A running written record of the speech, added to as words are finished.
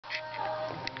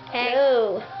Hey.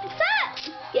 Hello. What's up?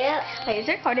 Yeah. Wait, is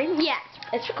it recording? Yeah.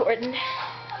 It's recording.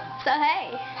 So,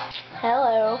 hey.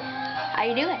 Hello. How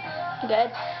you doing?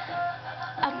 Good.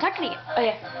 I'm talking to you.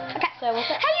 Okay. Okay. So,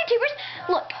 what's up? Hey, YouTubers.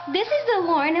 Look, this is the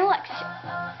Lauren and Alexis show.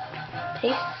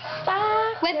 Peace.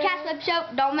 Bye. Webcast, web show,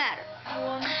 don't matter.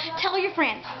 Tell your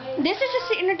friends. This is just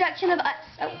the introduction of us.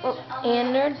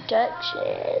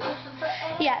 Introduction.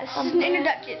 Yeah, this is an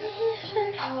introduction.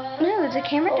 No, is the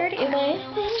camera dirty? So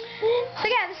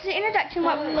yeah, this is the introduction.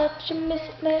 What?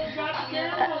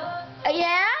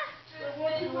 Yeah?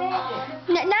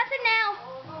 Nothing now.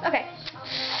 Okay.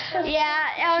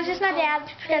 Yeah, it was just my dad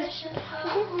because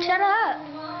shut up.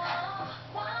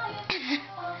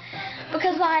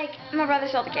 Because like my brother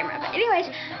stole the camera. But anyways,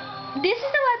 this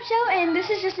is the web show and this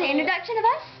is just the introduction of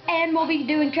us, and we'll be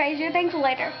doing crazier things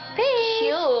later. Peace.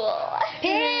 Sure.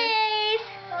 Peace.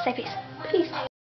 Say peace. Peace.